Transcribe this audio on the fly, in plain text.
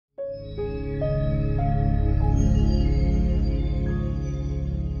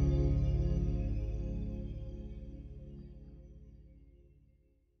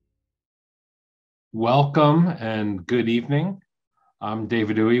Welcome and good evening. I'm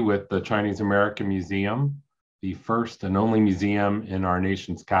David Uy with the Chinese American Museum, the first and only museum in our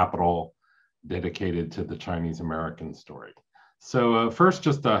nation's capital dedicated to the Chinese American story. So first,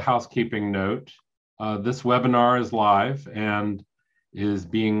 just a housekeeping note. This webinar is live and is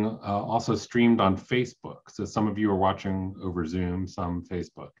being also streamed on Facebook. So some of you are watching over Zoom, some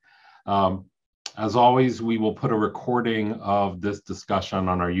Facebook. As always, we will put a recording of this discussion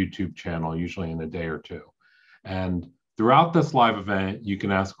on our YouTube channel, usually in a day or two. And throughout this live event, you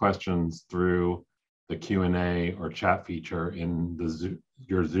can ask questions through the Q&A or chat feature in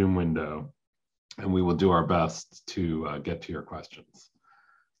your Zoom window, and we will do our best to get to your questions.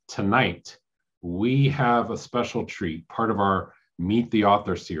 Tonight, we have a special treat, part of our Meet the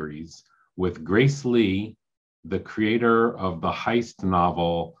Author series, with Grace Lee, the creator of the heist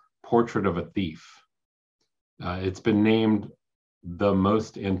novel, Portrait of a Thief. It's been named the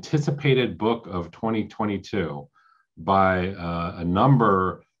most anticipated book of 2022 by a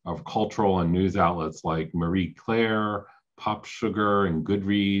number of cultural and news outlets like Marie Claire, Pop Sugar, and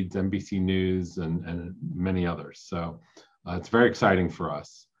Goodreads, NBC News, and many others. So it's very exciting for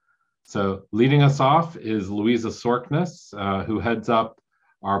us. So leading us off is Louisa Sorkness, who heads up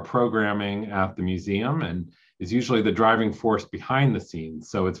our programming at the museum and is usually the driving force behind the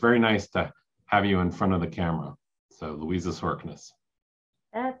scenes. So it's very nice to have you in front of the camera. So Louisa Sorkness.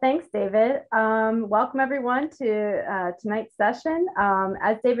 Thanks, David. Welcome everyone to tonight's session.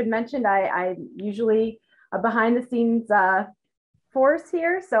 As David mentioned, I usually a behind the scenes force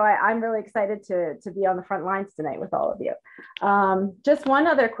here. So I'm really excited to be on the front lines tonight with all of you. Just one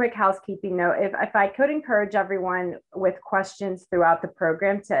other quick housekeeping note. If I could encourage everyone with questions throughout the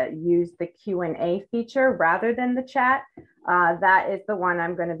program to use the Q&A feature rather than the chat, that is the one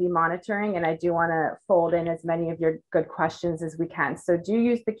I'm going to be monitoring. And I do want to fold in as many of your good questions as we can. So do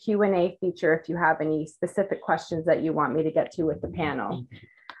use the Q&A feature if you have any specific questions that you want me to get to with the panel.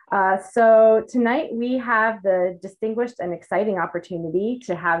 So tonight we have the distinguished and exciting opportunity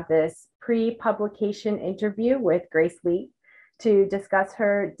to have this pre-publication interview with Grace Lee to discuss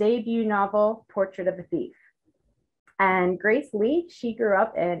her debut novel, Portrait of a Thief. And Grace Lee, she grew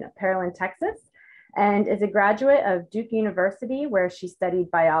up in Pearland, Texas, and is a graduate of Duke University, where she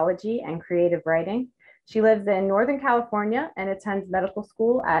studied biology and creative writing. She lives in Northern California and attends medical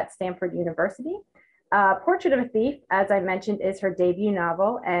school at Stanford University. Portrait of a Thief, as I mentioned, is her debut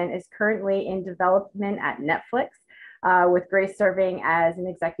novel and is currently in development at Netflix, with Grace serving as an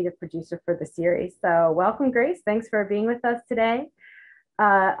executive producer for the series. So welcome, Grace. Thanks for being with us today.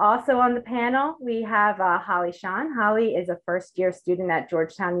 Also on the panel, we have Holly Shan. Holly is a first-year student at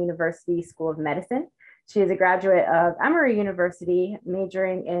Georgetown University School of Medicine. She is a graduate of Emory University,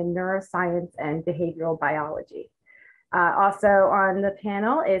 majoring in neuroscience and behavioral biology. Also on the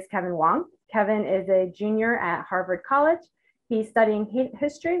panel is Kevin Wang. Kevin is a junior at Harvard College. He's studying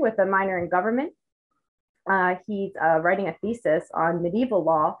history with a minor in government. He's writing a thesis on medieval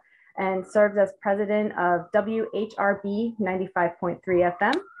law and serves as president of WHRB 95.3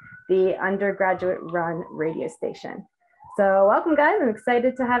 FM, the undergraduate run radio station. So welcome, guys. I'm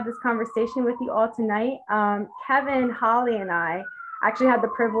excited to have this conversation with you all tonight. Kevin, Holly, and I actually had the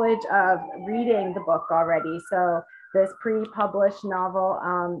privilege of reading the book already. So this pre-published novel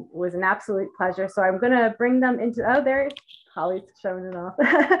was an absolute pleasure. So I'm going to bring them into, oh, there, Holly's showing it off.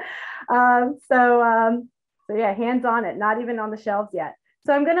 So yeah, hands on it, not even on the shelves yet.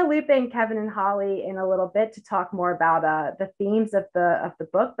 So I'm going to loop in Kevin and Holly in a little bit to talk more about the themes of the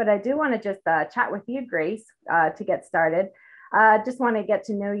book. But I do want to just chat with you, Grace, to get started. Just want to get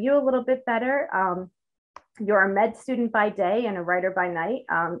to know you a little bit better. You're a med student by day and a writer by night.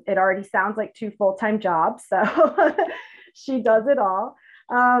 It already sounds like two full-time jobs, so she does it all.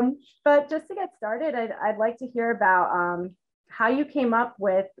 But just to get started, I'd like to hear about how you came up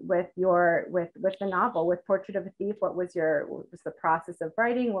with the novel, with Portrait of a Thief. What was the process of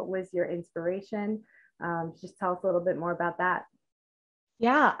writing? What was your inspiration? Just tell us a little bit more about that.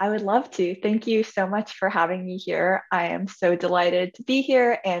 Yeah, I would love to. Thank you so much for having me here. I am so delighted to be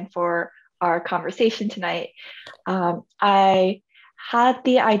here and for our conversation tonight. I had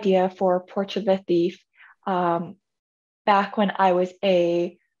the idea for Portrait of a Thief back when I was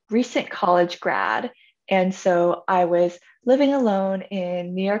a recent college grad. And so I was living alone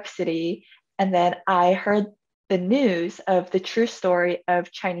in New York City. And then I heard the news of the true story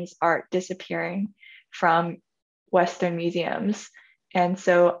of Chinese art disappearing from Western museums. And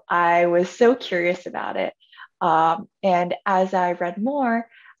so I was so curious about it. And as I read more,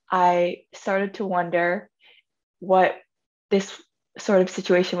 I started to wonder what this sort of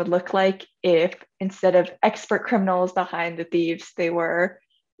situation would look like if, instead of expert criminals behind the thieves, they were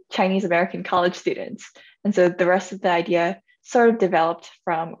Chinese American college students. And so the rest of the idea sort of developed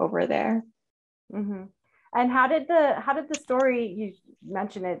from over there. Mm-hmm. And how did the story, you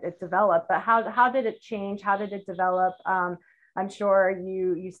mentioned it develop, but how did it change? How did it develop? I'm sure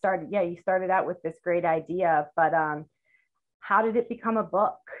you started out with this great idea, but how did it become a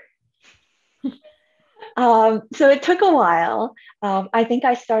book? So it took a while. I think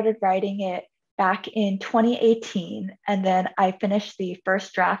I started writing it back in 2018, and then I finished the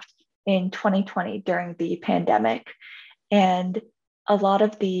first draft in 2020 during the pandemic. And a lot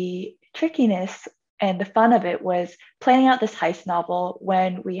of the trickiness and the fun of it was planning out this heist novel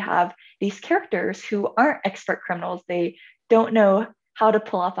when we have these characters who aren't expert criminals. They don't know how to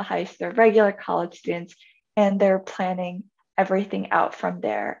pull off a heist. They're regular college students, and they're planning everything out from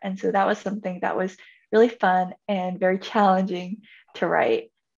there. And so that was something that was really fun and very challenging to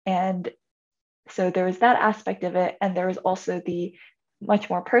write. And so there was that aspect of it. And there was also the much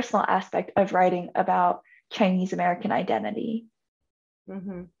more personal aspect of writing about Chinese American identity.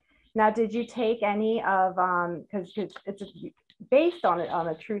 Mm-hmm. Now, did you take any of, because it's based on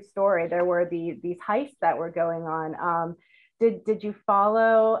a true story, there were these heists that were going on. Did you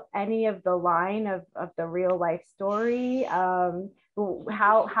follow any of the line of the real life story?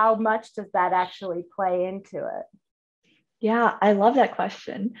 How much does that actually play into it? Yeah, I love that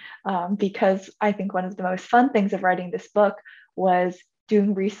question, because I think one of the most fun things of writing this book was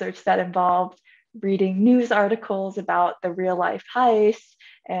doing research that involved reading news articles about the real life heists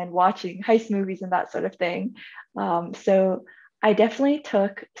and watching heist movies and that sort of thing. So I definitely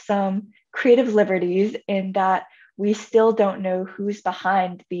took some creative liberties in that we still don't know who's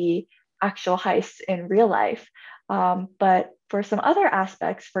behind the actual heists in real life. But for some other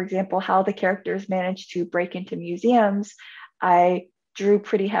aspects, for example, how the characters managed to break into museums, I drew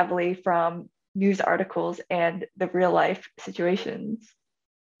pretty heavily from news articles and the real life situations.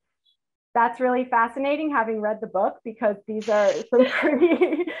 That's really fascinating, having read the book, because these are some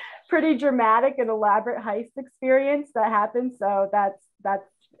pretty dramatic and elaborate heist experience that happened. So that's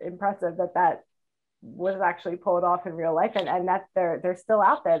impressive that was actually pulled off in real life, and that they're still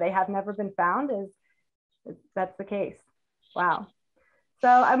out there. They have never been found. Is that's the case? Wow. So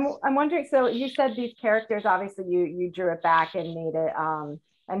I'm wondering. So you said these characters, obviously you drew it back and made it.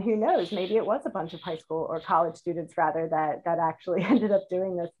 And who knows? Maybe it was a bunch of high school or college students rather that actually ended up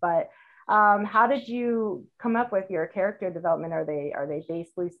doing this. But how did you come up with your character development? Are they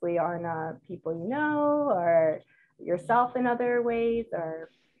based loosely on people you know, or yourself in other ways, or?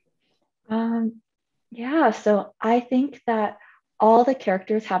 Yeah, so I think that all the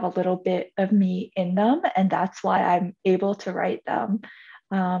characters have a little bit of me in them, and that's why I'm able to write them.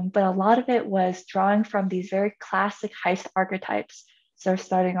 But a lot of it was drawing from these very classic heist archetypes. So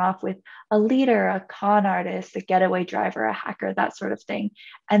starting off with a leader, a con artist, a getaway driver, a hacker, that sort of thing,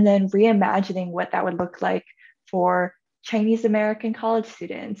 and then reimagining what that would look like for Chinese American college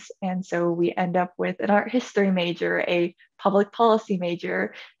students. And so we end up with an art history major, a public policy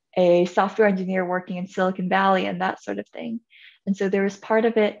major, a software engineer working in Silicon Valley, and that sort of thing. And so there was part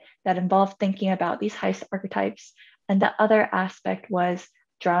of it that involved thinking about these heist archetypes. And the other aspect was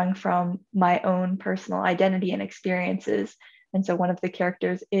drawing from my own personal identity and experiences. And so one of the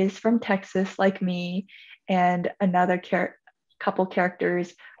characters is from Texas, like me, and another couple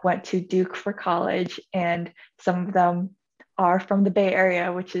characters went to Duke for college, and some of them are from the Bay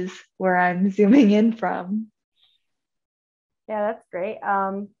Area, which is where I'm zooming in from. Yeah, that's great.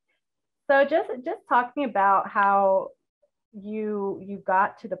 So just talking about how you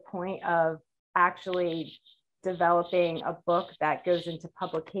got to the point of actually developing a book that goes into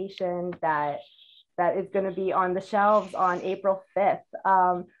publication that is going to be on the shelves on April 5th.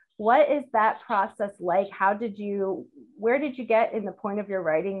 What is that process like? Where did you get in the point of your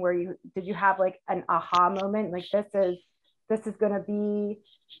writing where did you have like an aha moment? Like this is going to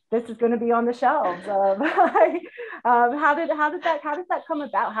be on the shelves. How does that come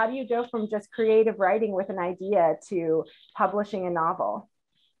about? How do you go from just creative writing with an idea to publishing a novel?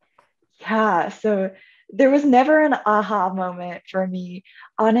 Yeah, so there was never an aha moment for me.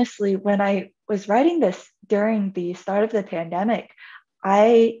 Honestly, when I was writing this during the start of the pandemic,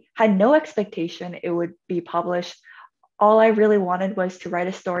 I had no expectation it would be published. All I really wanted was to write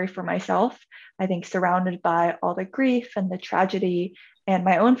a story for myself. I think surrounded by all the grief and the tragedy and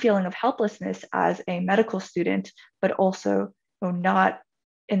my own feeling of helplessness as a medical student, but also not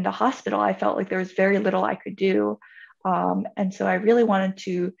in the hospital. I felt like there was very little I could do. And so I really wanted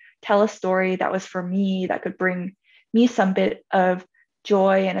to tell a story that was for me, that could bring me some bit of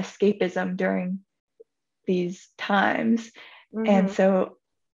joy and escapism during these times. Mm-hmm. And so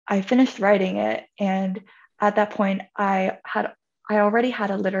I finished writing it. And at that point, I I already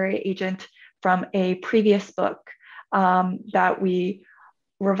had a literary agent from a previous book that we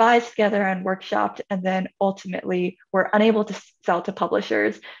revised together and workshopped, and then ultimately were unable to sell to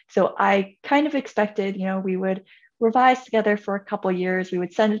publishers. So I kind of expected, we would revise together for a couple of years, we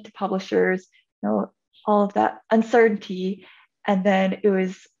would send it to publishers, all of that uncertainty. And then it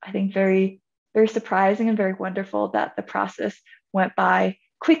was, I think, very, very surprising and very wonderful that the process went by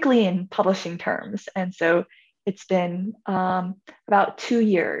quickly in publishing terms. And so it's been about 2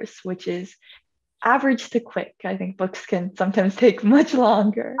 years, which is average to quick. I think books can sometimes take much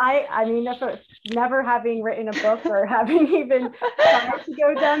longer. I mean, never having written a book or having even tried to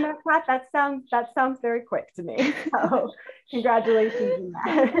go down that path, that sounds very quick to me. So congratulations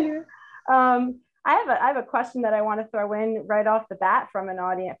on that. I have a question that I want to throw in right off the bat from an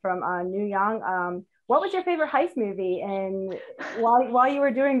audience, from New Young. What was your favorite heist movie? And while you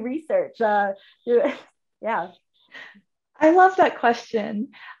were doing research, yeah. I love that question.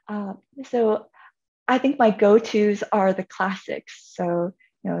 So I think my go-tos are the classics. So,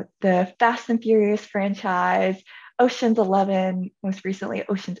 the Fast and Furious franchise, Ocean's 11, most recently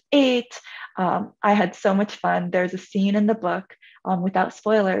Ocean's 8. I had so much fun. There's a scene in the book, without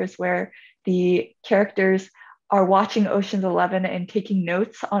spoilers, where the characters are watching Ocean's 11 and taking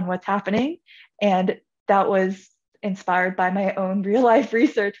notes on what's happening. And that was inspired by my own real life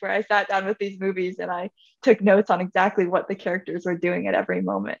research, where I sat down with these movies and I took notes on exactly what the characters were doing at every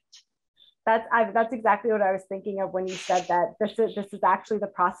moment. That's exactly what I was thinking of when you said that this is actually the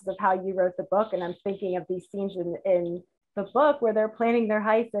process of how you wrote the book. And I'm thinking of these scenes in the book where they're planning their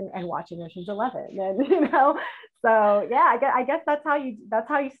heist and watching Ocean's 11. And, so yeah, I guess that's how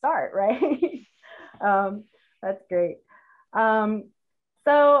you start, right? That's great.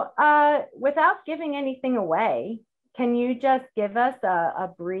 So without giving anything away, can you just give us a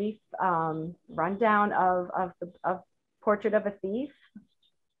brief rundown of Portrait of a Thief?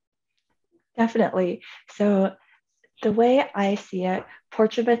 Definitely. So the way I see it,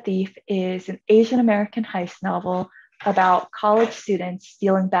 Portrait of a Thief is an Asian American heist novel about college students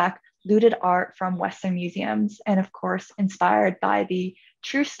stealing back looted art from Western museums, and of course, inspired by the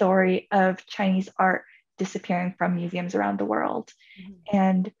true story of Chinese art disappearing from museums around the world. Mm-hmm.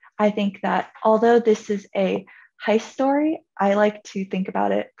 And I think that although this is a heist story, I like to think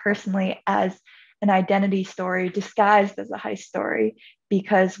about it personally as an identity story disguised as a heist story,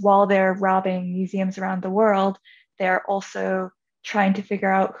 because while they're robbing museums around the world, they're also trying to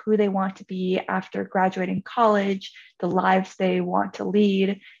figure out who they want to be after graduating college, the lives they want to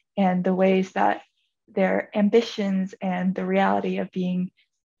lead, and the ways that their ambitions and the reality of being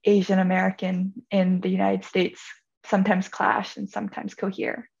Asian American in the United States sometimes clash and sometimes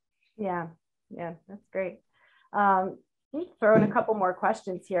cohere. Yeah, that's great. Throw in a couple more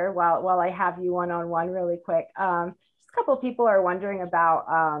questions here while I have you one-on-one really quick. Just a couple of people are wondering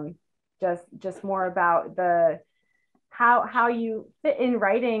about just more about how you fit in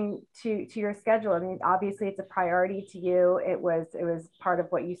writing to your schedule. I mean, obviously it's a priority to you. It was part of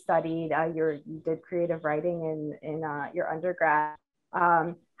what you studied. You did creative writing in your undergrad.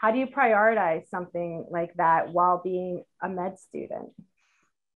 How do you prioritize something like that while being a med student?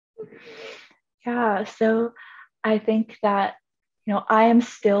 Yeah, so I think that, I am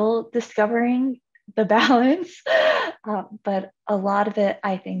still discovering the balance, but a lot of it,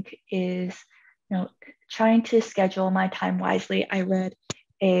 I think, is, trying to schedule my time wisely. I read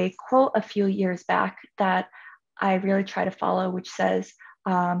a quote a few years back that I really try to follow, which says,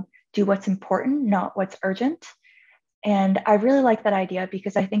 do what's important, not what's urgent. And I really like that idea,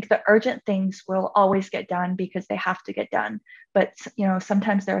 because I think the urgent things will always get done because they have to get done. But,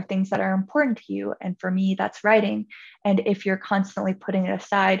 sometimes there are things that are important to you. And for me, that's writing. And if you're constantly putting it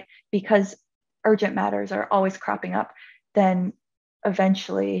aside because urgent matters are always cropping up, then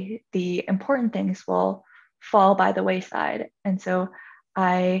eventually the important things will fall by the wayside. And so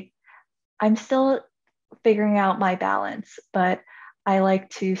I'm still figuring out my balance, but I like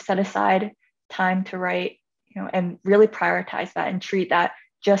to set aside time to write, and really prioritize that and treat that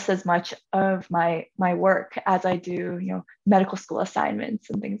just as much of my work as I do, medical school assignments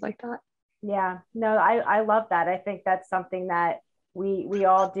and things like that. Yeah, no, I love that. I think that's something that we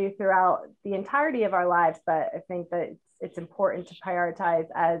all do throughout the entirety of our lives, but I think that it's important to prioritize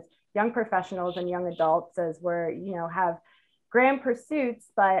as young professionals and young adults, as we're, have grand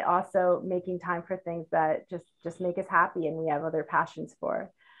pursuits, but also making time for things that just make us happy and we have other passions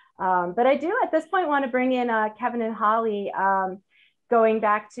for. But I do at this point want to bring in Kevin and Holly, going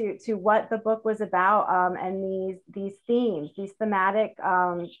back to what the book was about, and these themes, these thematic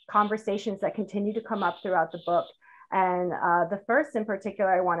conversations that continue to come up throughout the book And the first in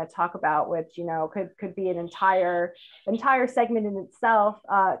particular I want to talk about, which, you know, could be an entire segment in itself,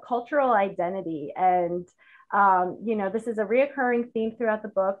 cultural identity. And you know, this is a reoccurring theme throughout the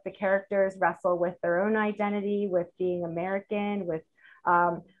book. The characters wrestle with their own identity, with being American, with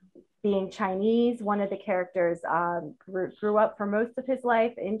being Chinese. One of the characters grew up for most of his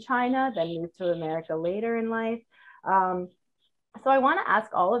life in China, then moved to America later in life. So I want to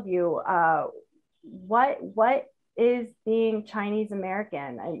ask all of you, what is being Chinese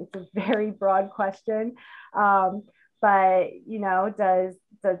American? It's a very broad question, but you know, does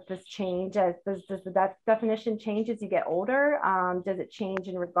this change as does the definition change as you get older? Does it change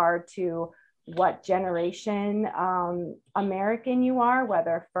in regard to what generation American you are,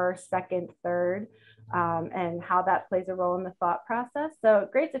 whether first, second, third, and how that plays a role in the thought process? So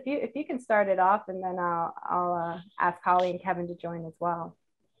Grace, if you can start it off, and then I'll ask Holly and Kevin to join as well.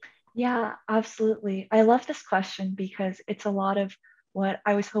 Yeah, absolutely. I love this question because it's a lot of what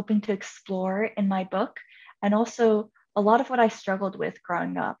I was hoping to explore in my book, and also a lot of what I struggled with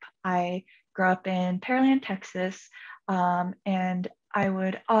growing up. I grew up in Pearland, Texas, and I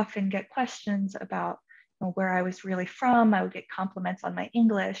would often get questions about, you know, where I was really from. I would get compliments on my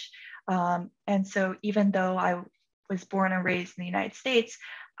English. And so even though I was born and raised in the United States,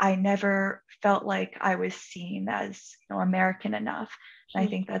 I never felt like I was seen as, you know, American enough. And I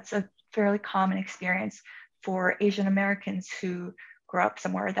think that's a fairly common experience for Asian Americans who grow up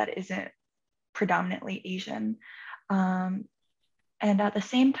somewhere that isn't predominantly Asian. And at the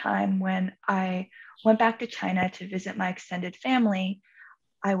same time, when I went back to China to visit my extended family,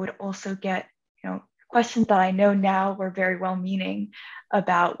 I would also get, you know, questions that I know now were very well-meaning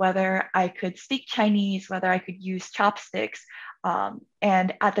about whether I could speak Chinese, whether I could use chopsticks.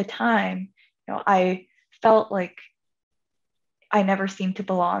 And at the time, you know, I felt like I never seemed to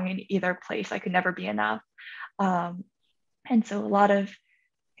belong in either place. I could never be enough. And so a lot of,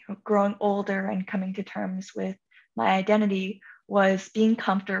 you know, growing older and coming to terms with my identity was being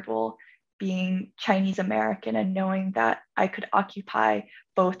comfortable being Chinese American and knowing that I could occupy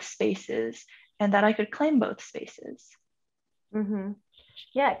both spaces and that I could claim both spaces. Mm-hmm.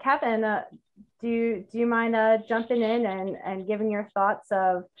 Yeah, Kevin, do you mind jumping in and giving your thoughts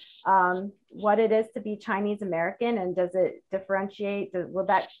of what it is to be Chinese American, and does it differentiate? Will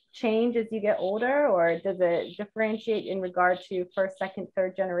that change as you get older, or does it differentiate in regard to first, second,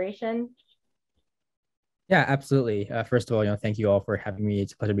 third generation? Yeah, absolutely. First of all, you know, thank you all for having me.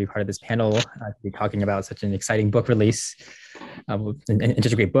 It's a pleasure to be part of this panel, to be talking about such an exciting book release, and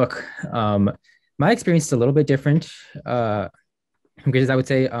just a great book. My experience is a little bit different, because I would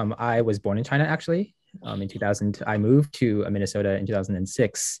say I was born in China, actually. In 2000, I moved to Minnesota in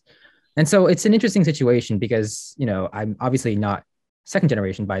 2006. And so it's an interesting situation because, you know, I'm obviously not second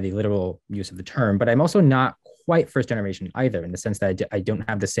generation by the literal use of the term, but I'm also not quite first generation either, in the sense that I don't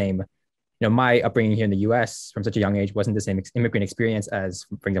have the same, you know, my upbringing here in the US from such a young age wasn't the same immigrant experience as,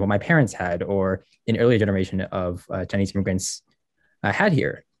 for example, my parents had, or an earlier generation of Chinese immigrants had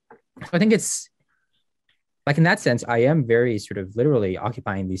here. So I think it's, like, in that sense, I am very sort of literally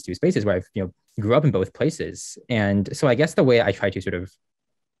occupying these two spaces where I've, you know, grew up in both places. And so I guess the way I try to sort of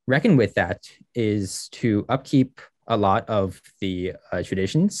reckon with that is to upkeep a lot of the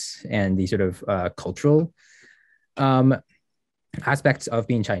traditions and the sort of cultural aspects of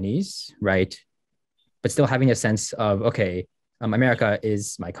being Chinese, right? But still having a sense of, okay, America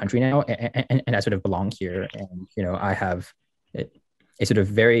is my country now, and I sort of belong here. And, you know, I have a sort of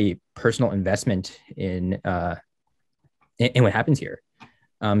very personal investment in what happens here.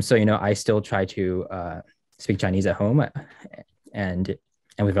 So, you know, I still try to speak Chinese at home, and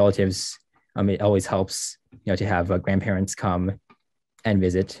with relatives. It always helps, you know, to have grandparents come and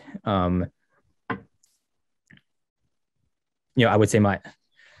visit. You know, I would say in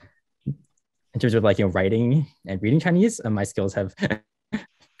terms of, like, you know, writing and reading Chinese, my skills have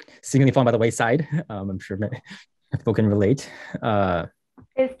seemingly fallen by the wayside. I'm sure people can relate.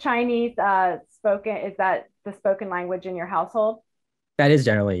 Is Chinese spoken? Is that the spoken language in your household? That is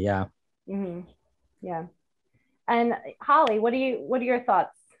generally, yeah. Mm-hmm. Yeah. And Holly, what are your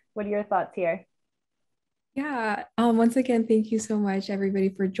thoughts? What are your thoughts here? Yeah. Once again, thank you so much, everybody,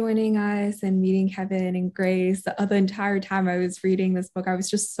 for joining us and meeting Kevin and Grace. The entire time I was reading this book, I was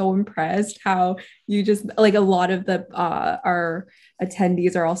just so impressed how you just, like, a lot of the our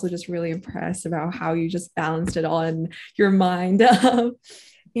attendees are also just really impressed about how you just balanced it all in your mind.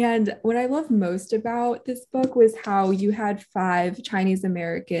 And what I love most about this book was how you had 5 Chinese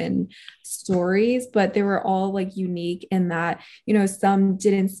American stories, but they were all like unique in that, some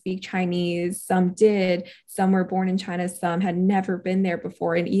didn't speak Chinese, some did, some were born in China, some had never been there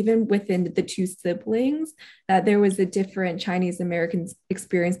before. And even within the 2 siblings, that there was a different Chinese American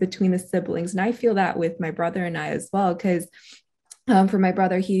experience between the siblings. And I feel that with my brother and I as well, because for my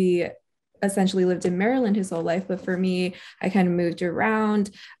brother, he essentially lived in Maryland his whole life. But for me, I kind of moved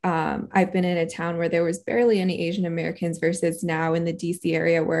around. I've been in a town where there was barely any Asian Americans versus now in the DC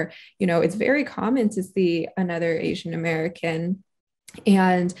area where, it's very common to see another Asian American.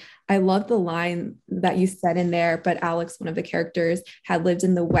 And I love the line that you said in there, but Alex, one of the characters, had lived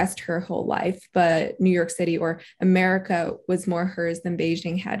in the West her whole life, but New York City or America was more hers than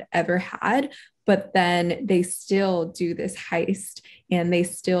Beijing had ever had. But then they still do this heist and they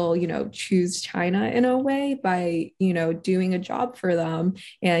still, choose China in a way by, doing a job for them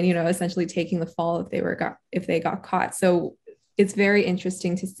and, essentially taking the fall if they got caught. So it's very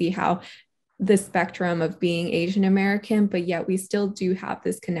interesting to see how the spectrum of being Asian American, but yet we still do have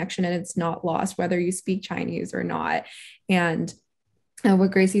this connection and it's not lost whether you speak Chinese or not. And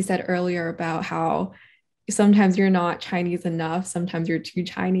what Gracie said earlier about how sometimes you're not Chinese enough, sometimes you're too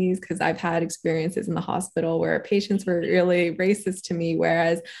Chinese, because I've had experiences in the hospital where patients were really racist to me,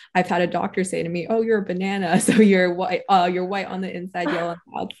 whereas I've had a doctor say to me, "Oh, you're a banana, so you're white on the inside, yellow on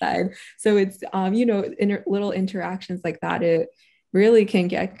the outside." So it's little interactions like that. It really can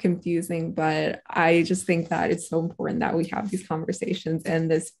get confusing, but I just think that it's so important that we have these conversations, and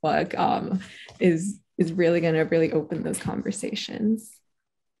this book is really going to really open those conversations.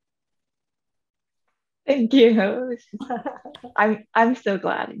 Thank you. I'm so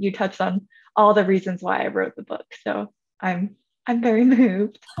glad you touched on all the reasons why I wrote the book. So I'm very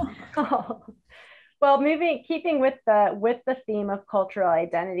moved. Oh. Well, keeping with the theme of cultural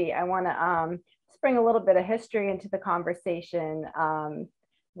identity, I want to bring a little bit of history into the conversation. In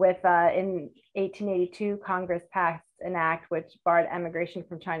 1882, Congress passed an act which barred emigration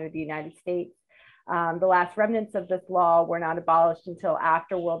from China to the United States. The last remnants of this law were not abolished until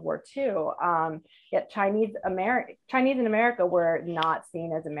after World War II. Yet Chinese in America were not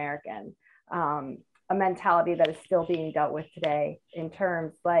seen as American, a mentality that is still being dealt with today in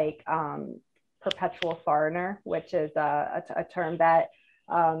terms like perpetual foreigner, which is a term that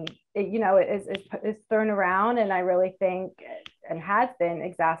is thrown around, and I really think and has been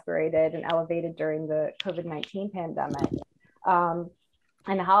exacerbated and elevated during the COVID-19 pandemic.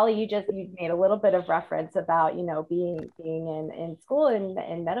 And Holly, you made a little bit of reference about, being in school and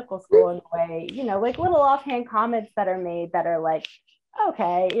in medical school in a way, like little offhand comments that are made that are like,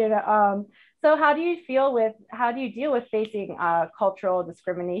 okay, so how do you deal with facing cultural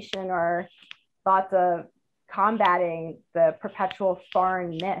discrimination or thoughts of combating the perpetual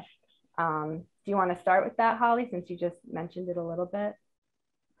foreign myth? Do you want to start with that, Holly, since you just mentioned it a little bit?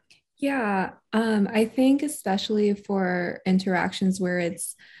 Yeah, I think especially for interactions where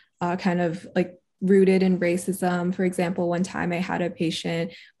it's kind of like rooted in racism. For example, one time I had a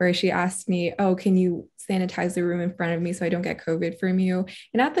patient where she asked me, "Oh, can you sanitize the room in front of me so I don't get COVID from you?"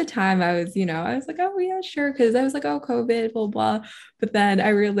 And at the time I was like, "Oh yeah, sure." Because I was like, "Oh, COVID, blah, blah." But then I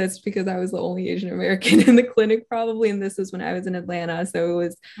realized because I was the only Asian American in the clinic probably, and this was when I was in Atlanta. So it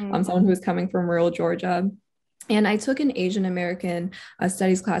was someone who was coming from rural Georgia. And I took an Asian American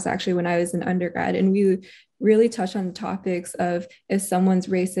studies class actually when I was in undergrad. And we really touched on the topics of if someone's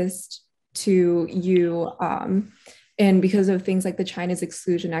racist to you, and because of things like the China's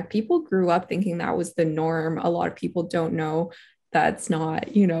Exclusion Act, people grew up thinking that was the norm. A lot of people don't know that's not,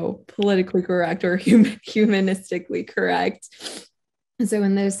 politically correct or humanistically correct. So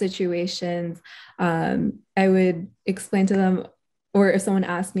in those situations, I would explain to them, or if someone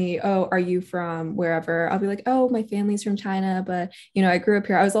asks me, "Oh, are you from wherever?" I'll be like, "Oh, my family's from China, but I grew up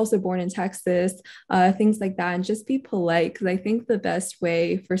here. I was also born in Texas," things like that, and just be polite, because I think the best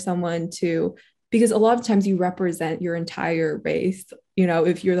way for someone to, because a lot of times you represent your entire race,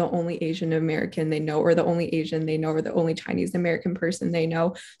 if you're the only Asian American they know, or the only Asian they know, or the only Chinese American person they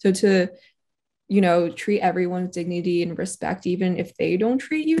know. So to treat everyone with dignity and respect, even if they don't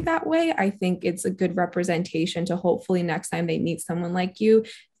treat you that way, I think it's a good representation to hopefully next time they meet someone like you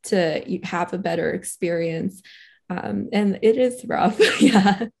to have a better experience. And it is rough.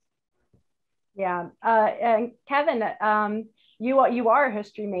 Yeah. Yeah. And Kevin, you are a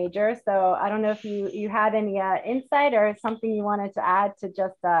history major, so I don't know if you had any insight or something you wanted to add to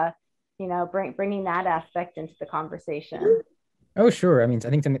just, bringing that aspect into the conversation. Oh, sure. I mean, I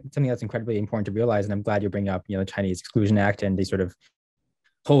think something that's incredibly important to realize, and I'm glad you're bringing up, the Chinese Exclusion Act and the sort of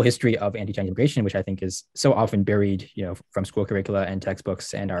whole history of anti-Chinese immigration, which I think is so often buried, from school curricula and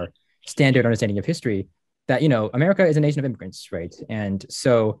textbooks and our standard understanding of history, that, America is a nation of immigrants, right? And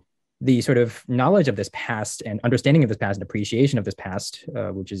so the sort of knowledge of this past and understanding of this past and appreciation of this past,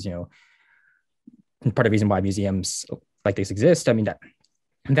 which is, part of the reason why museums like this exist. I mean,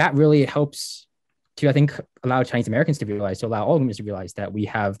 that really helps to, I think, allow Chinese Americans to allow all immigrants to realize that we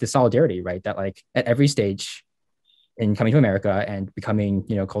have the solidarity, right? That like at every stage in coming to America and becoming,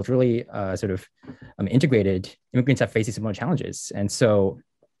 culturally integrated, immigrants have faced these similar challenges. And so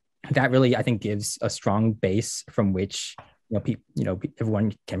that really, I think, gives a strong base from which,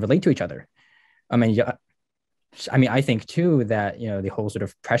 everyone can relate to each other. I think too that, the whole sort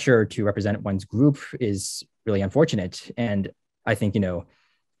of pressure to represent one's group is really unfortunate. And I think,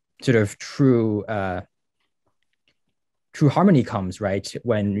 sort of true harmony comes, right,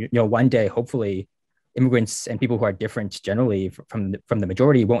 when, one day, hopefully, immigrants and people who are different generally from the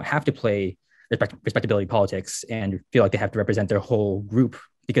majority won't have to play respectability politics and feel like they have to represent their whole group,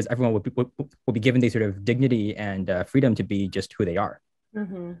 because everyone will be given the sort of dignity and freedom to be just who they are.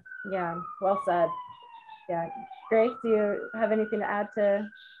 Mm-hmm. Yeah, well said. Yeah, Grace, do you have anything to add to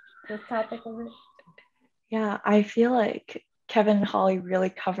this topic of it? Yeah, I feel like Kevin and Holly really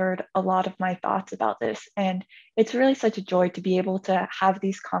covered a lot of my thoughts about this, and it's really such a joy to be able to have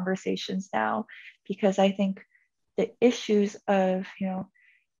these conversations now, because I think the issues of,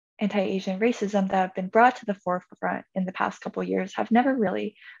 anti-Asian racism that have been brought to the forefront in the past couple of years have never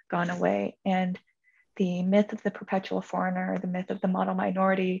really gone away. And the myth of the perpetual foreigner, the myth of the model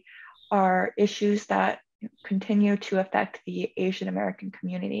minority, are issues that continue to affect the Asian American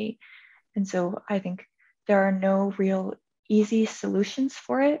community. And so I think there are no real easy solutions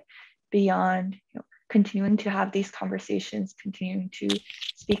for it beyond, continuing to have these conversations, continuing to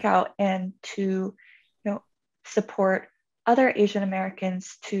speak out, and to, support other Asian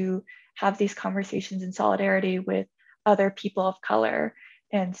Americans to have these conversations in solidarity with other people of color.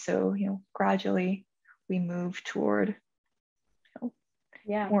 And so, gradually we move toward,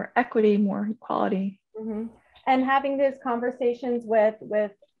 more equity, more equality. Mm-hmm. And having those conversations with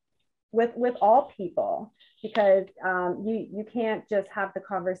all people, because you can't just have the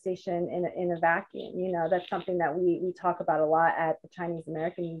conversation in a vacuum. That's something that we talk about a lot at the Chinese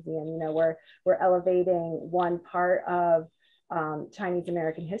American Museum. We're elevating one part of Chinese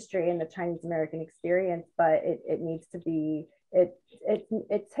American history and the Chinese American experience, but it needs to be,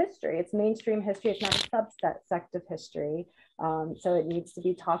 it's history, it's mainstream history, it's not a subsect of history. So it needs to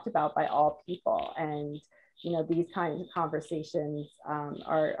be talked about by all people. And these kinds of conversations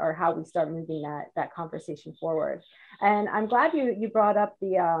are how we start moving that conversation forward. And I'm glad you brought up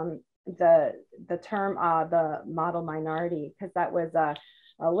the term, the model minority, because that was a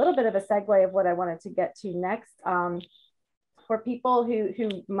little bit of a segue of what I wanted to get to next. For people who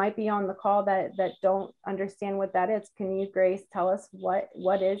might be on the call that don't understand what that is, can you, Grace, tell us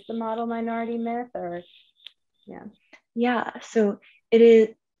what is the model minority myth? Or Yeah, so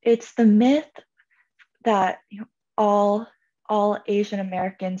it's the myth that all Asian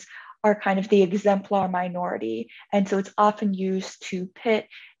Americans are kind of the exemplar minority. And so it's often used to pit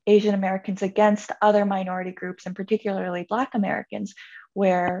Asian Americans against other minority groups, and particularly Black Americans,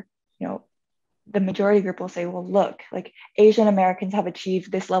 where, the majority group will say, well, look, like Asian Americans have achieved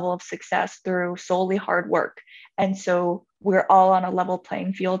this level of success through solely hard work. And so we're all on a level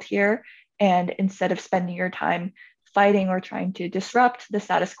playing field here. And instead of spending your time fighting or trying to disrupt the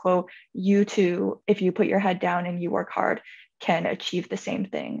status quo, you too, if you put your head down and you work hard, can achieve the same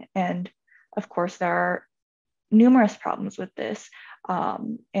thing. And of course, there are numerous problems with this.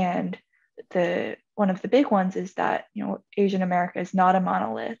 And one of the big ones is that, Asian America is not a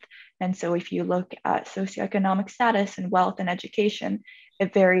monolith. And so if you look at socioeconomic status and wealth and education,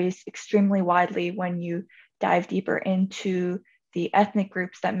 it varies extremely widely when you dive deeper into the ethnic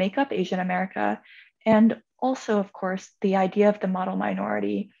groups that make up Asian America. And also, of course, the idea of the model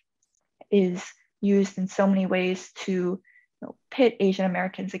minority is used in so many ways to pit Asian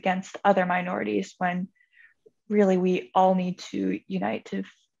Americans against other minorities, when really we all need to unite to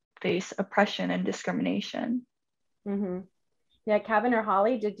face oppression and discrimination. Mm-hmm. Yeah, Kevin or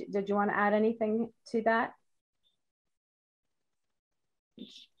Holly, did you want to add anything to that?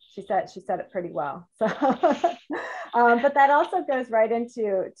 She said it pretty well. So, but that also goes right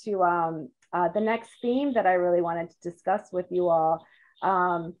into the next theme that I really wanted to discuss with you all,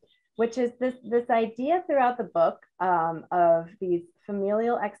 which is this idea throughout the book of these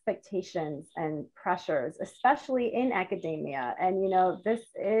familial expectations and pressures, especially in academia. And this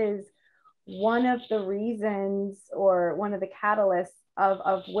is one of the reasons, or one of the catalysts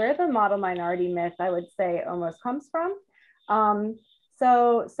of where the model minority myth, I would say, almost comes from.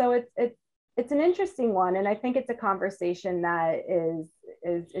 so it's an interesting one, and I think it's a conversation that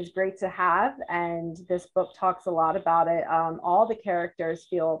is great to have. And this book talks a lot about it. All the characters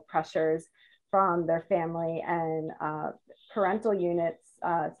feel pressures from their family and parental units,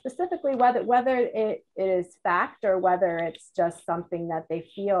 specifically whether it is fact or whether it's just something that they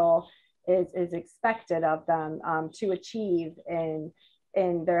feel is expected of them to achieve in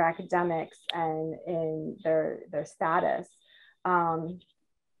their academics and in their status.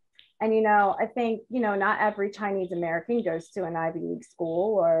 And, I think, not every Chinese American goes to an Ivy League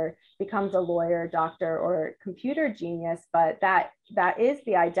school or becomes a lawyer, doctor, or computer genius, but that is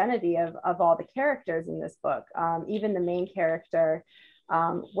the identity of all the characters in this book. Even the main character,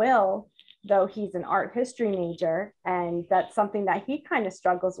 Will, though he's an art history major, and that's something that he kind of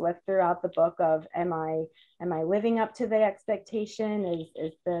struggles with throughout the book of, am I living up to the expectation?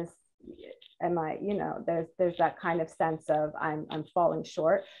 Is this, am I, there's that kind of sense of I'm falling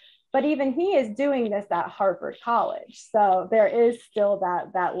short. But even he is doing this at Harvard College. So there is still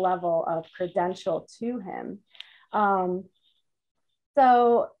that level of credential to him.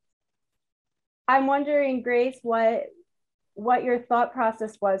 So I'm wondering, Grace, what your thought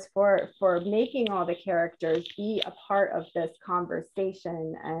process was for making all the characters be a part of this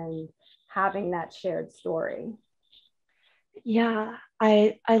conversation and having that shared story. Yeah,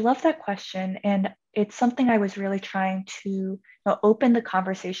 I love that question. And it's something I was really trying to open the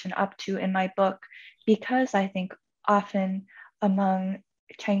conversation up to in my book, because I think often among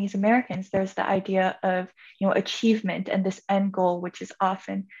Chinese Americans, there's the idea of, achievement and this end goal, which is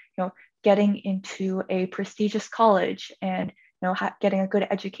often, getting into a prestigious college and, getting a good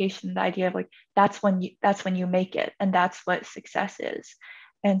education, the idea of like, that's when you make it. And that's what success is.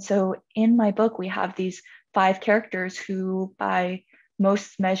 And so in my book, we have these 5 characters who, by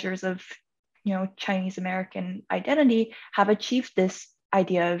most measures of Chinese American identity, have achieved this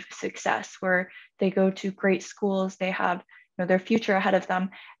idea of success, where they go to great schools, they have their future ahead of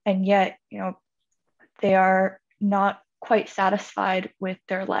them, and yet they are not quite satisfied with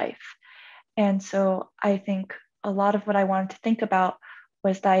their life. And so I think a lot of what I wanted to think about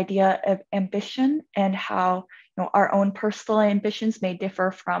was the idea of ambition and how our own personal ambitions may differ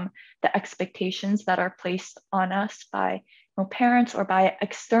from the expectations that are placed on us by parents or by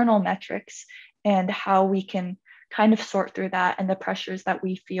external metrics, and how we can kind of sort through that and the pressures that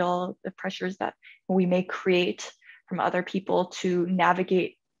we feel, the pressures that we may create from other people to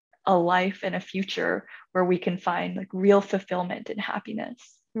navigate a life and a future where we can find like real fulfillment and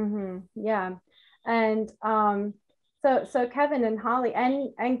happiness. Mm-hmm. Yeah. And so Kevin and Holly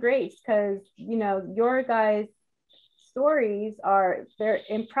and Grace, because your guys' stories they're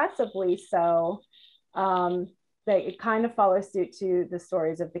impressively so that it kind of follows suit to the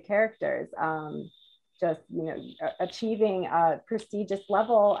stories of the characters, just achieving a prestigious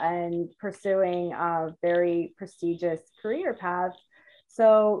level and pursuing a very prestigious career path.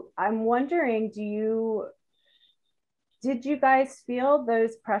 So I'm wondering, did you guys feel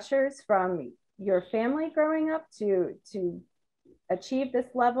those pressures from your family growing up to achieve this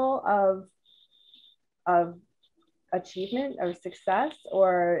level of achievement or success,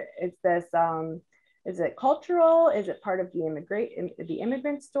 or is this is it cultural? Is it part of the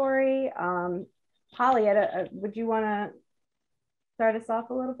immigrant story? Holly, would you want to start us off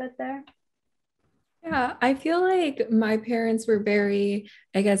a little bit there? Yeah, I feel like my parents were very,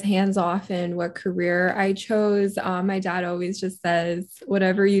 I guess, hands-off in what career I chose. My dad always just says,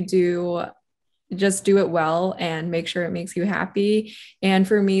 whatever you do, just do it well and make sure it makes you happy. And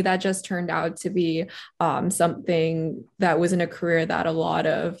for me, that just turned out to be something that wasn't a career that a lot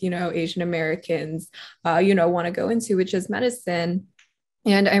of, Asian Americans, want to go into, which is medicine.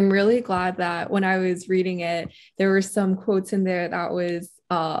 And I'm really glad that when I was reading it, there were some quotes in there that was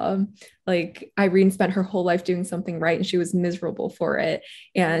like Irene spent her whole life doing something right and she was miserable for it.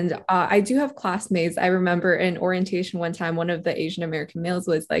 And I do have classmates. I remember in orientation one time, one of the Asian American males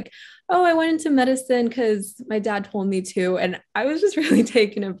was like, oh, I went into medicine because my dad told me to. And I was just really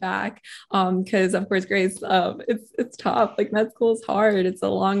taken aback because of course, Grace, it's tough. Like med school is hard. It's a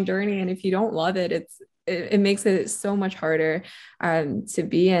long journey. And if you don't love it, it makes it so much harder to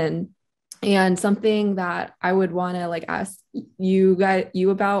be in. And something that I would want to ask you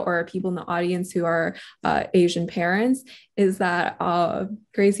about, or people in the audience who are Asian parents, is that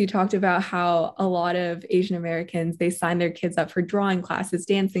Grace, you talked about how a lot of Asian Americans, they sign their kids up for drawing classes,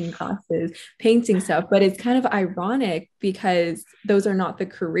 dancing classes, painting stuff, but it's kind of ironic because those are not the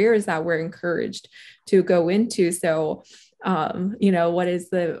careers that we're encouraged to go into. So, what is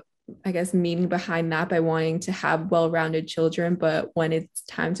the meaning behind that by wanting to have well-rounded children, but when it's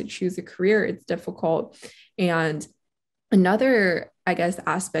time to choose a career, it's difficult. And another, I guess,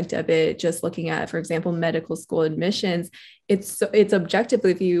 aspect of it, just looking at, for example, medical school admissions, it's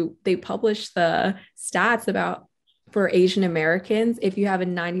objectively, if they publish the stats about for Asian Americans, if you have a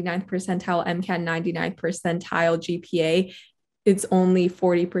 99th percentile MCAT, 99th percentile GPA, it's only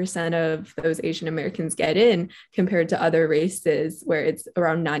 40% of those Asian Americans get in, compared to other races where it's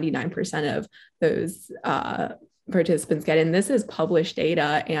around 99% of those participants get in. This is published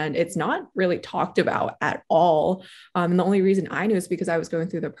data, and it's not really talked about at all. And the only reason I knew is because I was going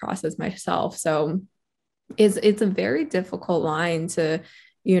through the process myself. So it's a very difficult line to,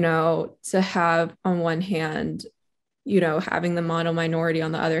 to have on one hand, having the model minority,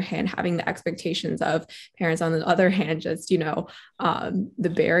 on the other hand, having the expectations of parents, on the other hand, just, the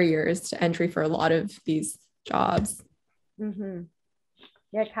barriers to entry for a lot of these jobs. Mm-hmm.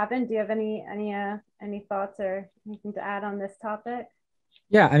 Yeah, Kevin, do you have any thoughts or anything to add on this topic?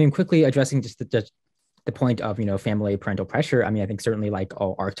 Yeah, I mean, quickly addressing just the point of, family parental pressure. I mean, I think certainly, like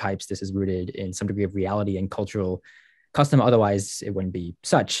all archetypes, this is rooted in some degree of reality and cultural custom. Otherwise, it wouldn't be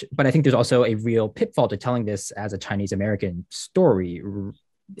such. But I think there's also a real pitfall to telling this as a Chinese American story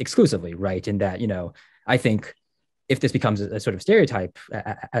exclusively, right? In that, I think if this becomes a sort of stereotype,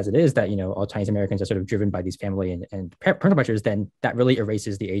 as it is, that, all Chinese Americans are sort of driven by these family and parental pressures, then that really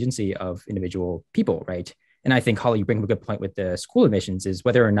erases the agency of individual people, right? And I think, Holly, you bring up a good point with the school admissions, is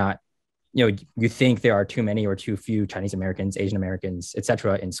whether or not, you think there are too many or too few Chinese Americans, Asian Americans, et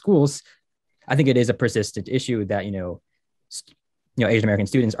cetera, in schools. I think it is a persistent issue that, Asian American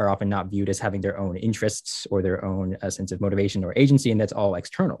students are often not viewed as having their own interests or their own sense of motivation or agency, and that's all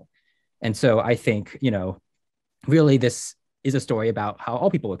external. And so I think, really this is a story about how all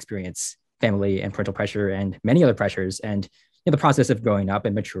people experience family and parental pressure and many other pressures. And the process of growing up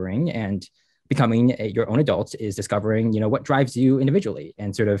and maturing and becoming your own adult is discovering, what drives you individually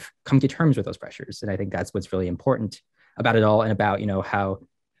and sort of come to terms with those pressures. And I think that's what's really important about it all, and about, how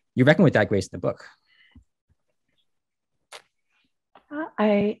you reckon with that, Grace, in the book.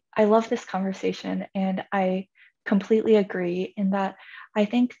 I love this conversation, and I completely agree in that I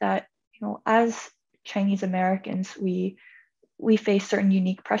think that, as Chinese Americans, we face certain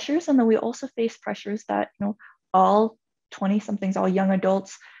unique pressures, and then we also face pressures that, all 20-somethings, all young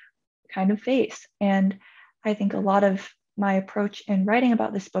adults kind of face. And I think a lot of my approach in writing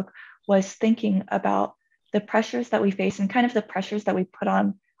about this book was thinking about the pressures that we face and kind of the pressures that we put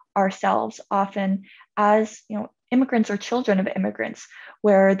on ourselves often as, immigrants or children of immigrants,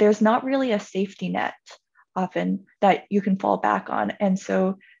 where there's not really a safety net often that you can fall back on. And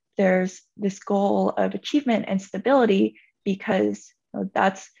so there's this goal of achievement and stability because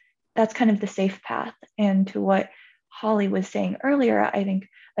that's kind of the safe path. And to what Holly was saying earlier, I think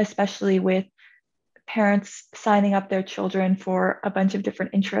especially with parents signing up their children for a bunch of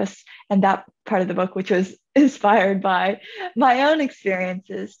different interests, and that part of the book, which was inspired by my own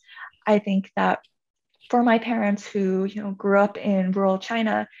experiences, I think that for my parents who grew up in rural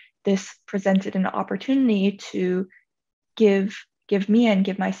China, this presented an opportunity to give me and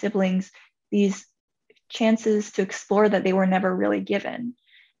give my siblings these chances to explore that they were never really given.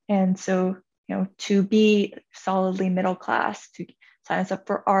 And so, to be solidly middle class, to sign us up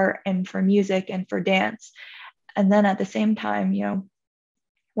for art and for music and for dance. And then at the same time,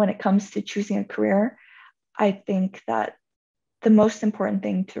 when it comes to choosing a career, I think that the most important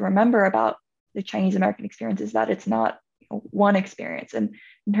thing to remember about the Chinese American experience is that it's not one experience. And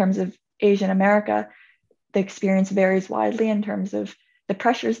in terms of Asian America, the experience varies widely in terms of the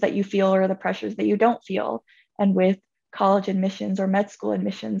pressures that you feel or the pressures that you don't feel. And with college admissions or med school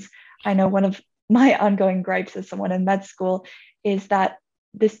admissions, I know one of my ongoing gripes as someone in med school is that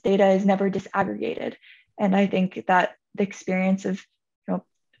this data is never disaggregated. And I think that the experience of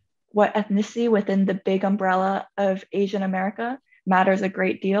what ethnicity within the big umbrella of Asian America matters a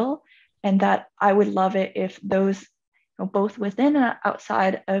great deal. And that I would love it if those, both within and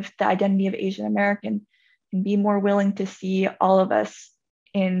outside of the identity of Asian American, can be more willing to see all of us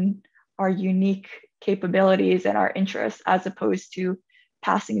in our unique capabilities and our interests, as opposed to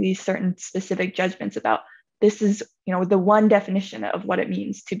passing these certain specific judgments about this is, the one definition of what it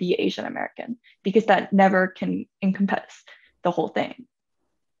means to be Asian American, because that never can encompass the whole thing.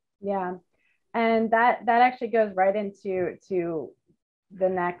 Yeah, and that actually goes right into the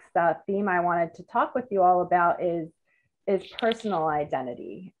next theme I wanted to talk with you all about is personal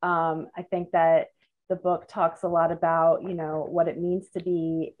identity. I think that the book talks a lot about, what it means to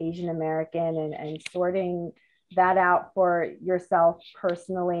be Asian American and sorting that out for yourself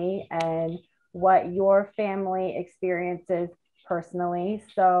personally and what your family experiences personally.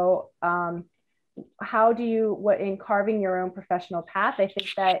 So how do you, in carving your own professional path, I think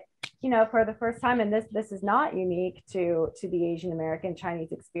that for the first time, and this is not unique to the Asian American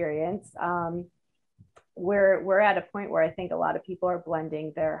Chinese experience. We're at a point where I think a lot of people are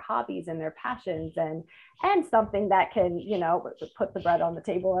blending their hobbies and their passions and something that can, put the bread on the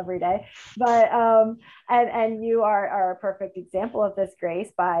table every day. But and you are a perfect example of this,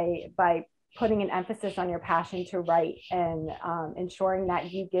 Grace, by putting an emphasis on your passion to write and ensuring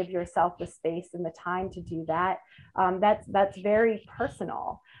that you give yourself the space and the time to do that. That's very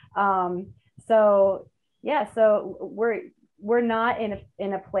personal. So we're not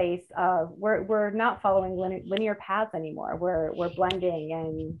in a place of we're not following linear paths anymore. We're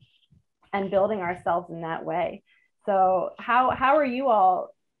blending and building ourselves in that way. So how are you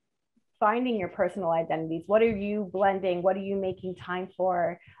all finding your personal identities? What are you blending? What are you making time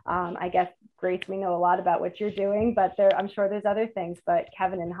for? I guess, Grace, we know a lot about what you're doing, but I'm sure there's other things. But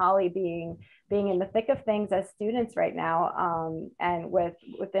Kevin and Holly being in the thick of things as students right now, and with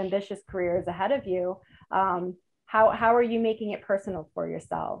ambitious careers ahead of you, how are you making it personal for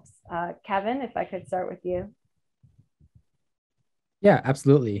yourselves? Kevin, if I could start with you. Yeah,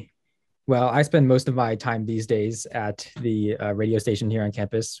 absolutely. Well, I spend most of my time these days at the radio station here on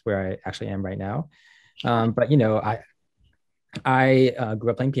campus, where I actually am right now. But I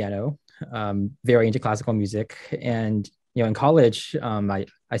grew up playing piano, very into classical music, and in college, I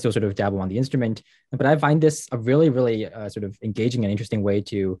still sort of dabble on the instrument. But I find this a really, really sort of engaging and interesting way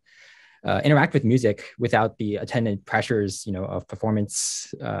to interact with music without the attendant pressures, of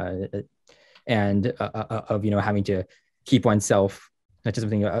performance and of having to keep oneself not just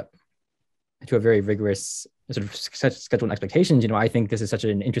something to a very rigorous sort of schedule and expectations. I think this is such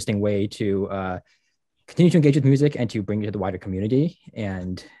an interesting way to continue to engage with music and to bring it to the wider community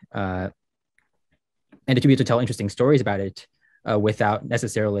and to be able to tell interesting stories about it without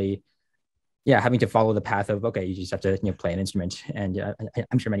necessarily having to follow the path of, okay, you just have to play an instrument. And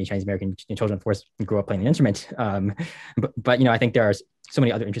I'm sure many Chinese American children, of course, grow up playing an instrument. But I think there are so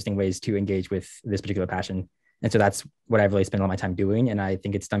many other interesting ways to engage with this particular passion. And so that's what I've really spent all my time doing. And I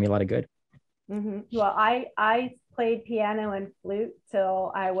think it's done me a lot of good. Mm-hmm. Well, I played piano and flute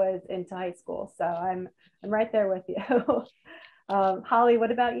till I was into high school. So I'm right there with you. Holly,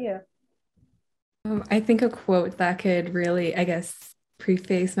 what about you? I think a quote that could really, I guess,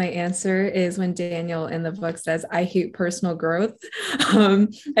 preface my answer is when Daniel in the book says, "I hate personal growth."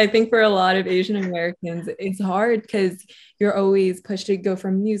 I think for a lot of Asian Americans, it's hard because you're always pushed to go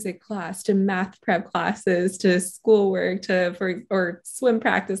from music class to math prep classes to schoolwork or swim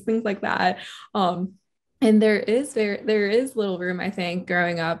practice, things like that. And there is little room, I think,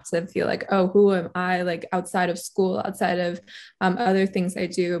 growing up to feel like, oh, who am I? Like outside of school, outside of other things I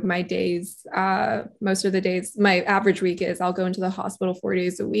do. My days, most of the days, my average week is I'll go into the hospital 4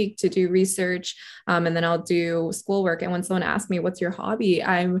 days a week to do research, and then I'll do schoolwork. And when someone asks me, "What's your hobby?"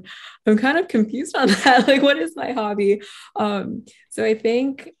 I'm kind of confused on that. Like, what is my hobby? So I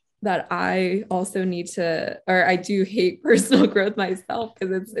think that I also need to, or I do hate personal growth myself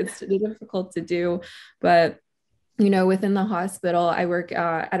because it's difficult to do. But, within the hospital, I work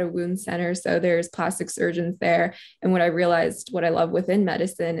at a wound center. So there's plastic surgeons there. And what I realized, what I love within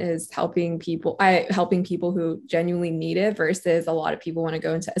medicine is helping people who genuinely need it versus a lot of people want to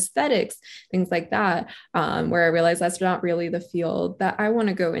go into aesthetics, things like that, where I realized that's not really the field that I want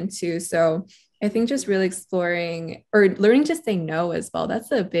to go into. So I think just really exploring or learning to say no as well.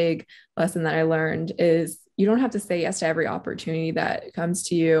 That's a big lesson that I learned is you don't have to say yes to every opportunity that comes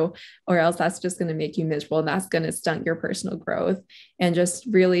to you, or else that's just going to make you miserable and that's going to stunt your personal growth. And just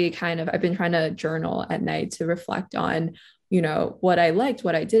really I've been trying to journal at night to reflect on, what I liked,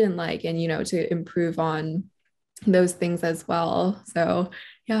 what I didn't like, and, to improve on those things as well. So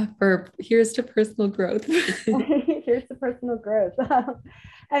yeah, here's to personal growth. Here's to personal growth.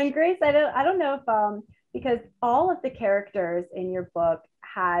 And Grace, I don't know if because all of the characters in your book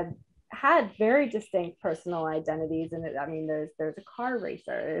had very distinct personal identities, and there's a car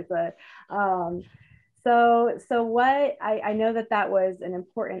racer, there's a so what I know that was an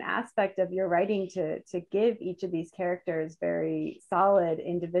important aspect of your writing to give each of these characters very solid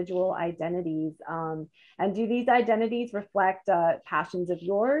individual identities. And do these identities reflect passions of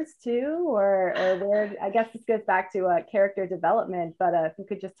yours too, or where? I guess this goes back to character development, but if you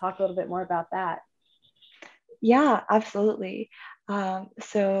could just talk a little bit more about that. Yeah, absolutely.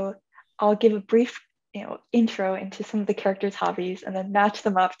 So I'll give a brief intro into some of the characters' hobbies and then match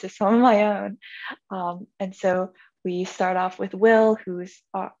them up to some of my own. And so we start off with Will, who's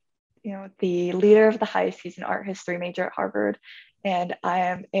the leader of the heist. He's an art history major at Harvard, and I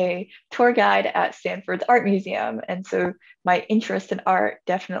am a tour guide at Stanford's art museum. And so my interest in art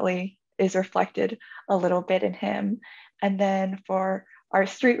definitely is reflected a little bit in him. And then for are a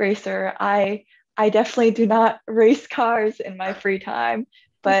street racer. I definitely do not race cars in my free time.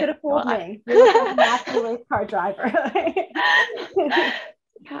 But you should have fooled me. You look like a master race car driver.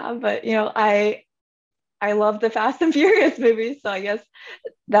 Yeah, but I love the Fast and Furious movies, so I guess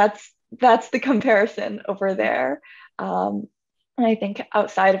that's the comparison over there. And I think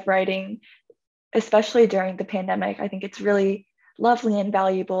outside of writing, especially during the pandemic, I think it's really lovely and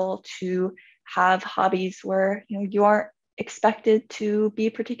valuable to have hobbies where you aren't expected to be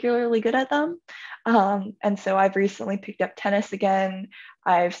particularly good at them. And so I've recently picked up tennis again.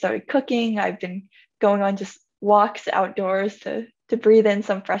 I've started cooking. I've been going on just walks outdoors to breathe in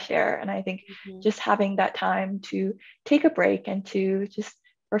some fresh air. And I think just having that time to take a break and to just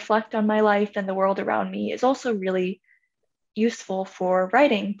reflect on my life and the world around me is also really useful for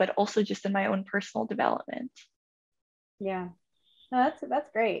writing, but also just in my own personal development. Yeah, no, that's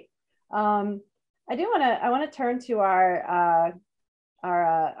great. I want to turn to our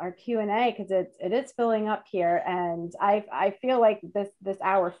Q&A because it is filling up here, and I feel like this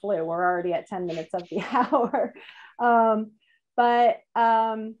hour flew. We're already at 10 minutes of the hour. But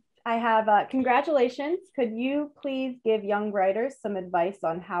I have congratulations. Could you please give young writers some advice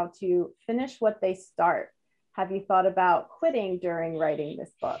on how to finish what they start? Have you thought about quitting during writing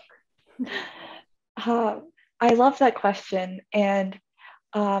this book? I love that question. And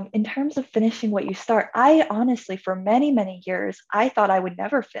in terms of finishing what you start, I honestly, for many, many years, I thought I would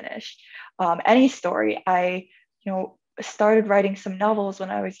never finish any story. I, started writing some novels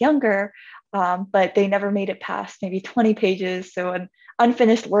when I was younger, but they never made it past maybe 20 pages. So an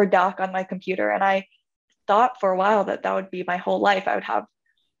unfinished Word doc on my computer. And I thought for a while that would be my whole life. I would have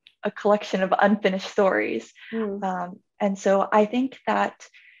a collection of unfinished stories. And so I think that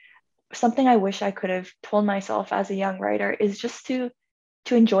something I wish I could have told myself as a young writer is just to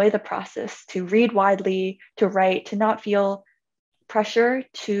enjoy the process, to read widely, to write, to not feel pressure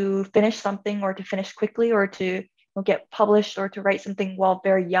to finish something or to finish quickly or to get published or to write something while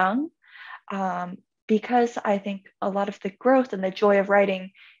very young. Because I think a lot of the growth and the joy of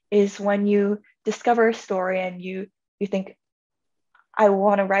writing is when you discover a story and you think, I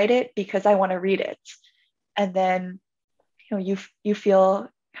want to write it because I want to read it. And then, you feel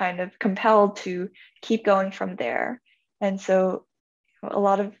kind of compelled to keep going from there. And so a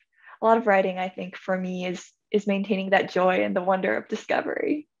lot of writing, I think, for me is maintaining that joy and the wonder of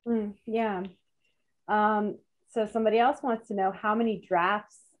discovery. Yeah. So somebody else wants to know how many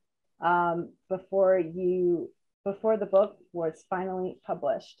drafts before the book was finally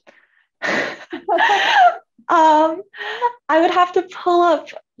published. I would have to pull up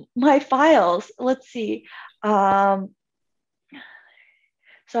my files. Let's see. So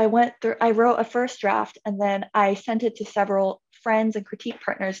I wrote a first draft and then I sent it to several friends and critique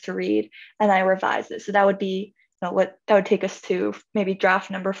partners to read, and I revised it. So that would be that would take us to maybe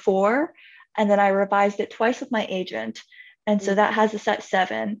draft number 4. And then I revised it twice with my agent. And so that has us at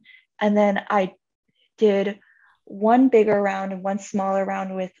 7. And then I did one bigger round and one smaller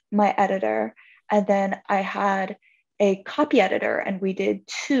round with my editor. And then I had a copy editor and we did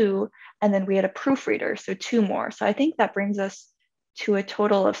 2. And then we had a proofreader, so 2 more. So I think that brings us to a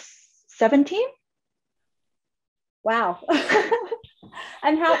total of 17. Wow.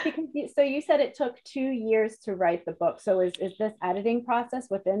 And so you said it took 2 years to write the book. So is this editing process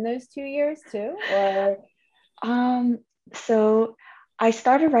within those 2 years too? Or so I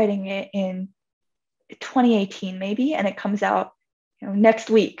started writing it in 2018 maybe, and it comes out next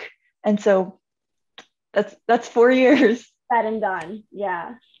week. And so that's 4 years. Said and done.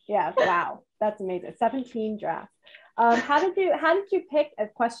 Yeah. Wow. That's amazing. 17 drafts. How did you pick, a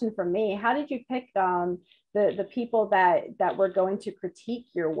question from me, how did you pick the people that were going to critique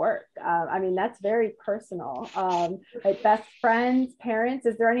your work? I mean, that's very personal. Like best friends, parents,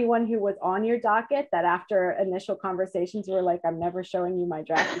 is there anyone who was on your docket that after initial conversations were like, I'm never showing you my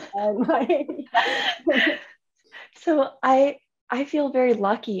draft again? So I feel very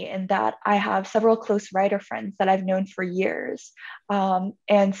lucky in that I have several close writer friends that I've known for years.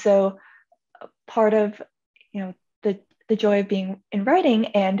 And so part of, the joy of being in writing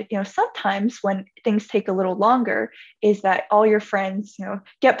and, sometimes when things take a little longer is that all your friends,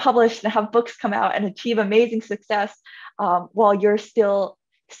 get published and have books come out and achieve amazing success while you're still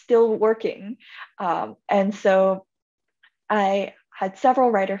working. And so I had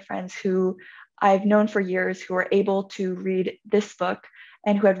several writer friends who I've known for years who were able to read this book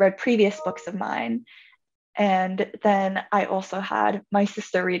and who had read previous books of mine. And then I also had my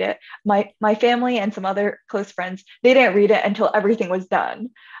sister read it. My family and some other close friends, they didn't read it until everything was done.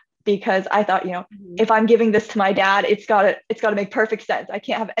 because I thought, if I'm giving this to my dad, it's gotta make perfect sense. I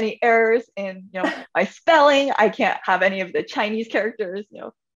can't have any errors in, my spelling. I can't have any of the Chinese characters,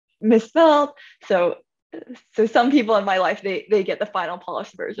 misspelled. So some people in my life, they get the final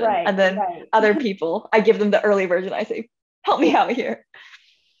polished version. Right, and then other people, I give them the early version. I say, help me out here.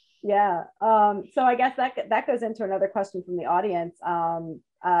 Yeah. So I guess that goes into another question from the audience.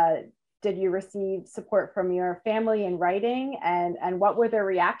 Did you receive support from your family in writing, and what were their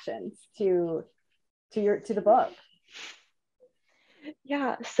reactions to the book?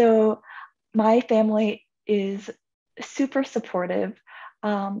 Yeah, so my family is super supportive.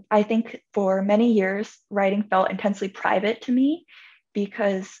 I think for many years, writing felt intensely private to me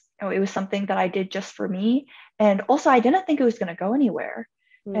because it was something that I did just for me, and also I didn't think it was going to go anywhere.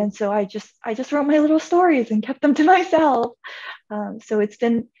 And so I just wrote my little stories and kept them to myself. So it's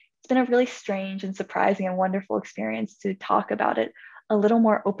been a really strange and surprising and wonderful experience to talk about it a little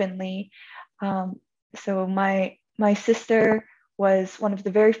more openly. So my sister was one of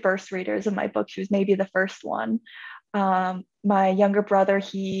the very first readers of my book. She was maybe the first one. My younger brother,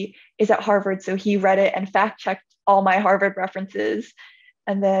 he is at Harvard, so he read it and fact checked all my Harvard references.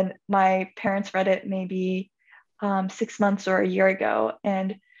 And then my parents read it maybe 6 months or a year ago,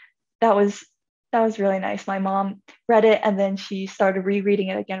 and that was really nice. My mom read it and then she started rereading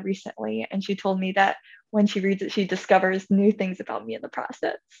it again recently, and she told me that when she reads it, she discovers new things about me in the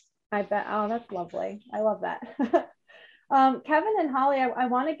process. I bet. Oh, that's lovely. I love that. Kevin and Holly, I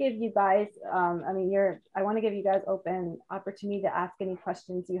want to give you guys, I want to give you guys open opportunity to ask any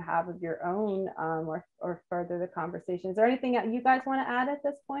questions you have of your own, or further the conversation. Is there anything you guys want to add at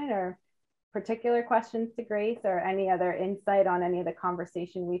this point, or particular questions to Grace, or any other insight on any of the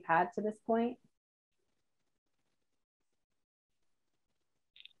conversation we've had to this point?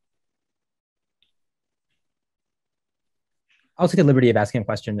 I'll take the liberty of asking a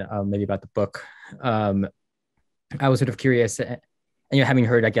question, maybe about the book. I was sort of curious, and having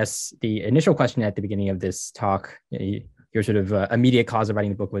heard, I guess, the initial question at the beginning of this talk, your sort of immediate cause of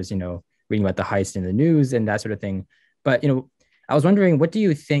writing the book was, reading about the heist in the news and that sort of thing. But, I was wondering, what do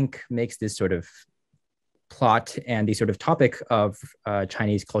you think makes this sort of plot and the sort of topic of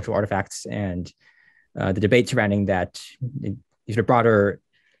Chinese cultural artifacts and the debate surrounding that, the sort of broader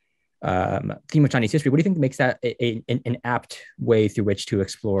theme of Chinese history, what do you think makes that an apt way through which to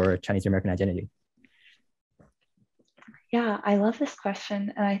explore Chinese American identity? Yeah, I love this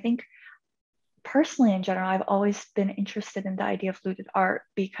question. And I think personally, in general, I've always been interested in the idea of looted art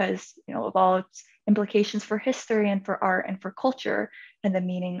because, of all its implications for history and for art and for culture, and the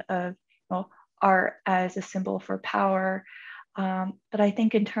meaning of art as a symbol for power. But I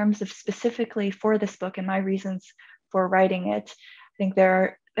think in terms of specifically for this book and my reasons for writing it, I think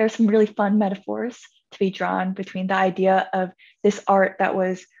there are some really fun metaphors to be drawn between the idea of this art that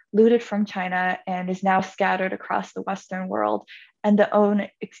was looted from China and is now scattered across the Western world, and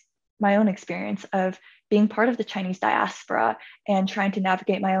my own experience of being part of the Chinese diaspora and trying to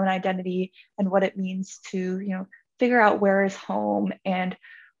navigate my own identity and what it means to, figure out where is home and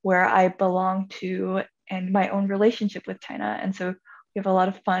where I belong to, and my own relationship with China. And so we have a lot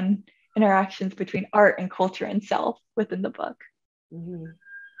of fun interactions between art and culture and self within the book. Mm-hmm.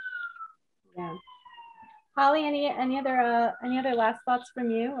 Yeah. Holly, any other last thoughts from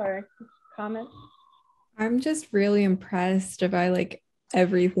you or comments? I'm just really impressed by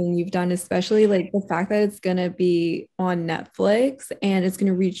everything you've done, especially the fact that it's going to be on Netflix and it's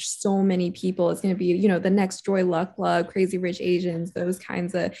going to reach so many people. It's going to be, the next Joy Luck Club, Crazy Rich Asians, those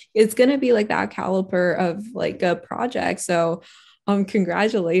kinds of, it's going to be that caliber of a project. So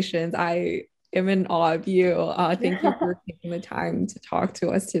congratulations. I am in awe of you. Thank you for taking the time to talk to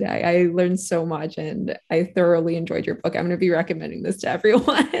us today. I learned so much and I thoroughly enjoyed your book. I'm going to be recommending this to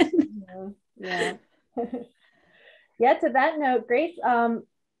everyone. Yeah. Yeah, to that note, Grace,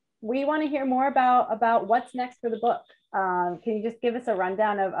 we want to hear more about what's next for the book. Can you just give us a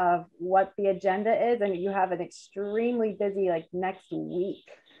rundown of what the agenda is? And you have an extremely busy next week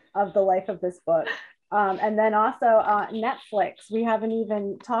of the life of this book. And then also Netflix. We haven't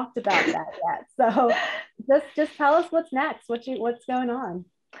even talked about that yet. So just tell us what's next. What's going on?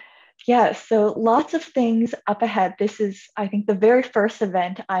 Yeah, so lots of things up ahead. This is, I think, the very first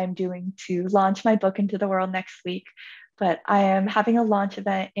event I'm doing to launch my book into the world next week. But I am having a launch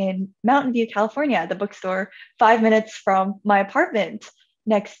event in Mountain View, California, at the bookstore 5 minutes from my apartment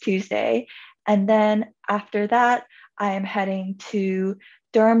next Tuesday. And then after that, I am heading to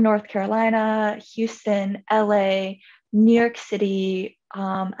Durham, North Carolina, Houston, LA, New York City,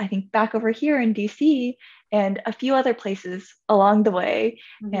 I think back over here in DC, and a few other places along the way.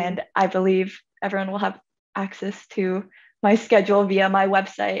 Mm-hmm. And I believe everyone will have access to my schedule via my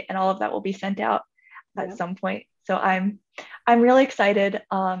website, and all of that will be sent out at some point. So I'm really excited.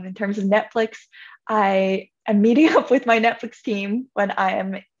 In terms of Netflix, I am meeting up with my Netflix team when I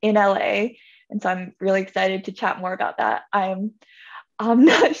am in LA, and so I'm really excited to chat more about that. I'm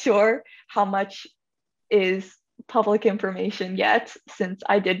not sure how much is public information yet, since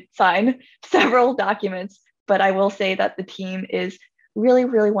I did sign several documents, but I will say that the team is really,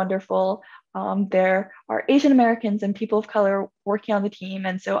 really wonderful. There are Asian Americans and people of color working on the team,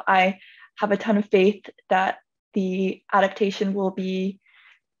 and so I have a ton of faith that the adaptation will be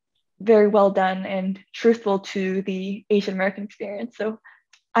very well done and truthful to the Asian American experience. So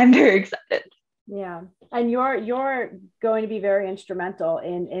I'm very excited. Yeah, and you're going to be very instrumental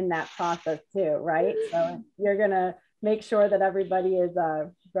in that process too, right? So you're gonna make sure that everybody is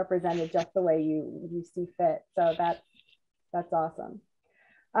represented just the way you see fit. So that's awesome.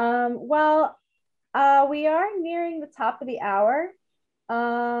 Well, we are nearing the top of the hour.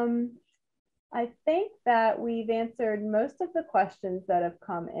 I think that we've answered most of the questions that have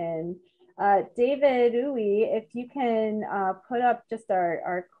come in. David Uwe, if you can put up just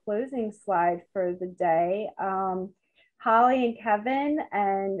our closing slide for the day. Holly and Kevin,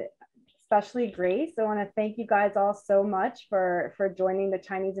 and especially Grace, I want to thank you guys all so much for joining the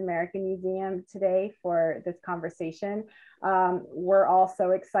Chinese American Museum today for this conversation. We're all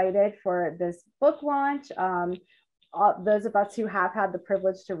so excited for this book launch. Those of us who have had the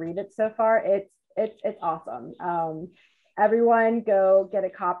privilege to read it so far, it's awesome. Everyone go get a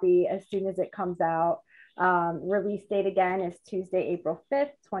copy as soon as it comes out. Release date again is Tuesday, April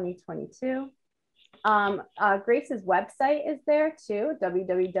 5th, 2022. Grace's website is there too,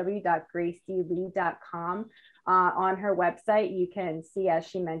 www.gracedlee.com. On her website, you can see, as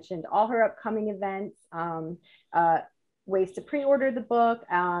she mentioned, all her upcoming events, ways to pre-order the book,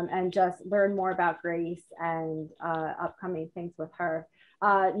 and just learn more about Grace and upcoming things with her.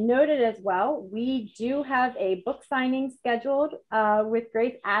 Noted as well, we do have a book signing scheduled with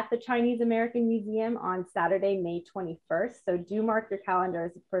Grace at the Chinese American Museum on Saturday, May 21st. So do mark your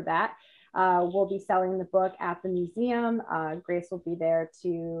calendars for that. We'll be selling the book at the museum. Grace will be there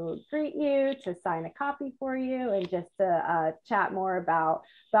to greet you, to sign a copy for you, and just to chat more about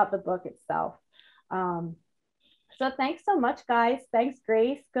the book itself. So thanks so much, guys. Thanks,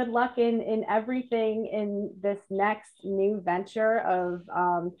 Grace. Good luck in everything in this next new venture of,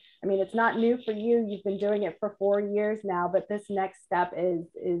 I mean, it's not new for you. You've been doing it for 4 years now, but this next step is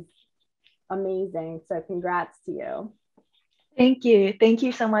amazing. So congrats to you. Thank you. Thank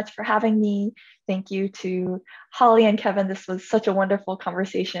you so much for having me. Thank you to Holly and Kevin. This was such a wonderful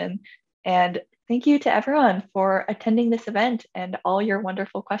conversation. And thank you to everyone for attending this event and all your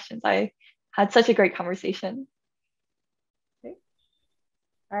wonderful questions. I had such a great conversation.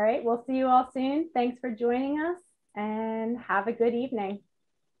 All right, we'll see you all soon. Thanks for joining us and have a good evening.